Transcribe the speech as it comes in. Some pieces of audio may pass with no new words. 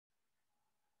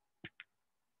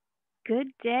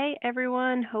Good day,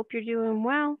 everyone. Hope you're doing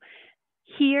well.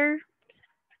 Here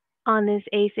on this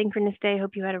asynchronous day,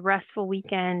 hope you had a restful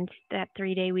weekend, that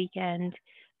 3-day weekend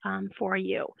for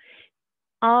you.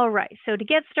 All right, so to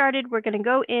get started, we're going to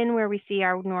go in where we see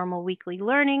our normal weekly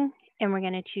learning, and we're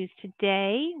going to choose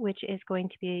today, which is going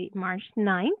to be March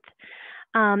 9th.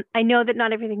 I know that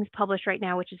not everything's published right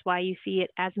now, which is why you see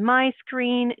it as my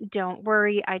screen. Don't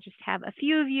worry, I just have a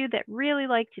few of you that really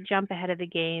like to jump ahead of the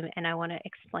game, and I want to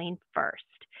explain first.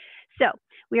 So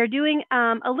we are doing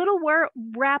a little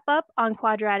wrap up on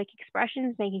quadratic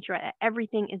expressions, making sure that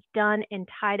everything is done and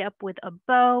tied up with a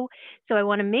bow. So I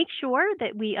want to make sure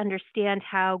that we understand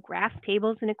how graph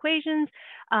tables and equations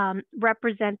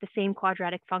represent the same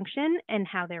quadratic function and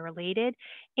how they're related.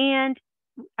 And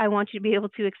I want you to be able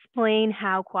to explain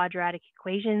how quadratic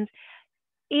equations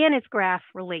and its graph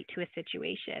relate to a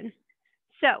situation.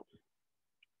 So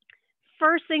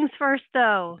first things first,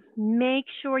 though, make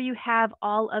sure you have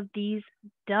all of these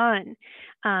done.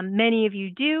 Many of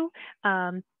you do.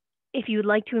 If you would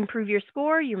like to improve your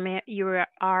score, you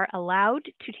are allowed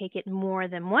to take it more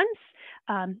than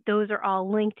once. Those are all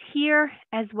linked here,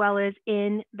 as well as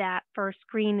in that first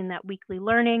screen in that weekly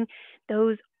learning.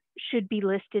 Those should be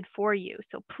listed for you.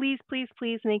 So please, please,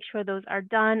 please make sure those are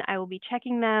done. I will be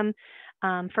checking them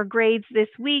for grades this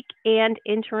week, and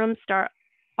interim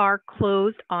are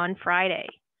closed on Friday.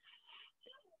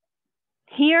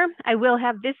 Here, I will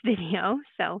have this video,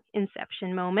 so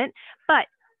inception moment, but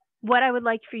what I would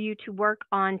like for you to work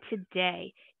on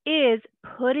today is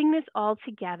putting this all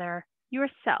together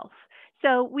yourself.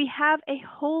 So we have a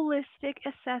holistic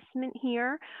assessment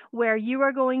here where you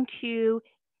are going to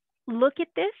look at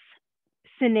this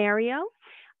scenario.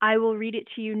 I will read it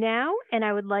to you now, and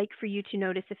I would like for you to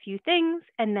notice a few things,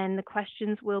 and then the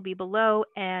questions will be below,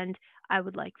 and I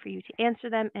would like for you to answer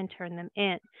them and turn them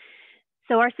in.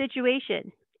 So our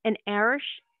situation, an archer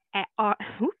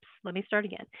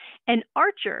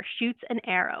shoots an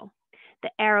arrow.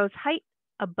 The arrow's height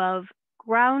above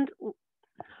ground.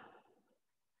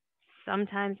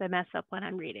 Sometimes I mess up when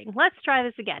I'm reading. Let's try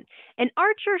this again. An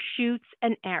archer shoots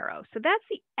an arrow. So that's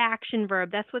the action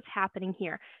verb. That's what's happening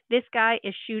here. This guy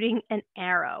is shooting an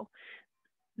arrow.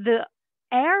 The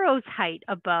arrow's height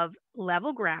above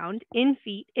level ground in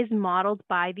feet is modeled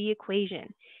by the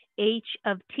equation. H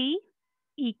of t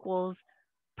equals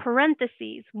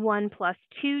parentheses 1 plus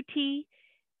 2t,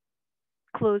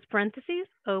 close parentheses,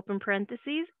 open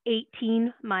parentheses,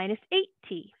 18 minus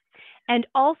 8t. And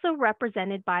also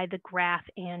represented by the graph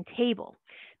and table.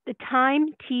 The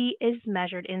time t is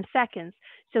measured in seconds.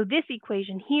 So this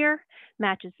equation here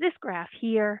matches this graph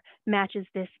here, matches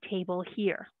this table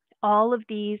here. All of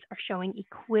these are showing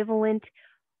equivalent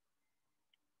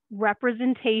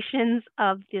representations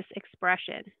of this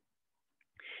expression.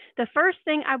 The first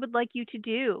thing I would like you to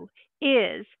do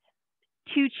is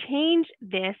to change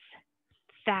this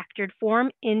factored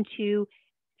form into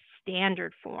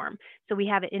standard form. So we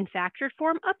have it in factored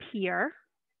form up here.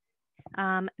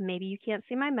 Maybe you can't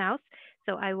see my mouse,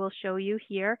 so I will show you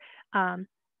here.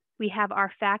 We have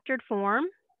our factored form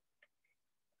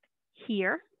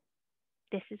here.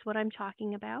 This is what I'm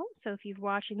talking about. So if you're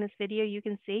watching this video, you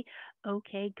can see,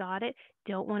 okay, got it.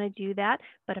 Don't want to do that,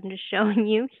 but I'm just showing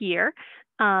you here.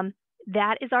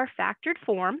 That is our factored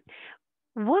form.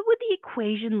 What would the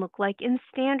equation look like in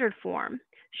standard form?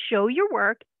 Show your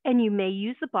work, and you may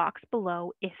use the box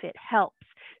below if it helps.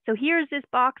 So here's this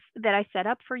box that I set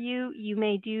up for you. You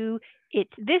may do it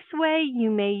this way.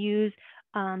 You may use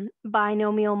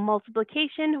binomial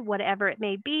multiplication, whatever it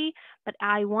may be, but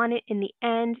I want it in the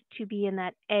end to be in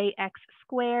that ax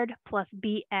squared plus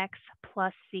bx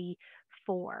plus c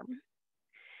form.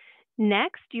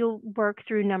 Next, you'll work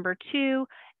through number 2.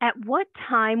 At what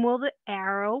time will the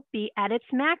arrow be at its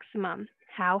maximum?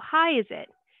 How high is it?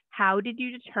 How did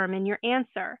you determine your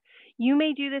answer? You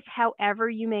may do this however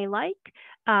you may like,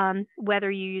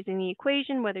 whether you're using the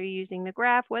equation, whether you're using the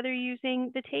graph, whether you're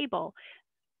using the table.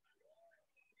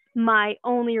 My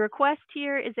only request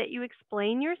here is that you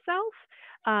explain yourself.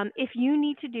 If you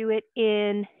need to do it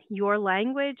in your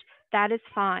language, that is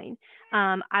fine.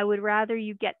 I would rather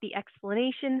you get the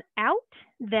explanation out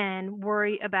than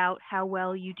worry about how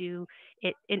well you do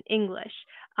it in English.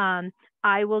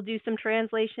 I will do some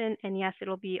translation, and yes,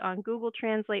 it'll be on Google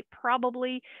Translate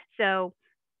probably, so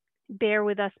bear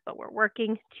with us, but we're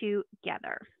working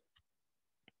together.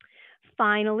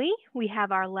 Finally, we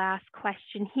have our last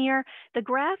question here. The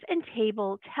graph and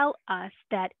table tell us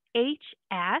that h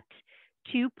at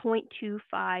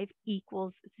 2.25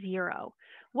 equals 0.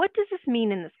 What does this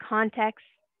mean in this context?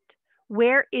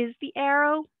 Where is the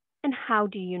arrow, and how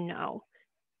do you know?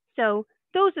 So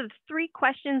those are the 3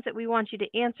 questions that we want you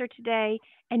to answer today.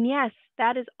 And yes,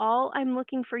 that is all I'm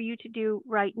looking for you to do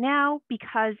right now,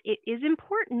 because it is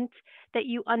important that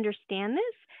you understand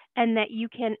this and that you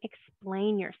can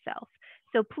explain yourself.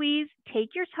 So please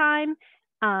take your time,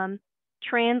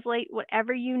 translate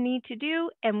whatever you need to do,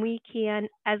 and we can,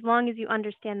 as long as you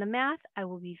understand the math, I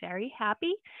will be very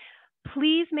happy.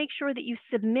 Please make sure that you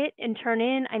submit and turn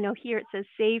in. I know here it says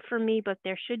save for me, but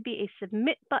there should be a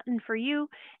submit button for you,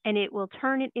 and it will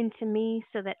turn it into me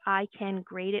so that I can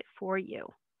grade it for you.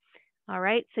 All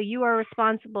right, so you are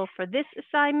responsible for this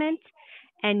assignment,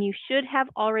 and you should have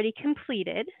already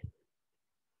completed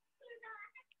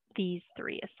these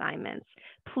 3 assignments.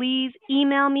 Please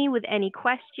email me with any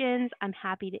questions. I'm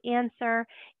happy to answer,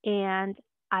 and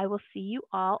I will see you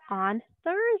all on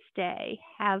Thursday.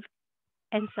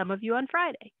 And some of you on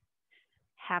Friday.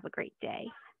 Have a great day.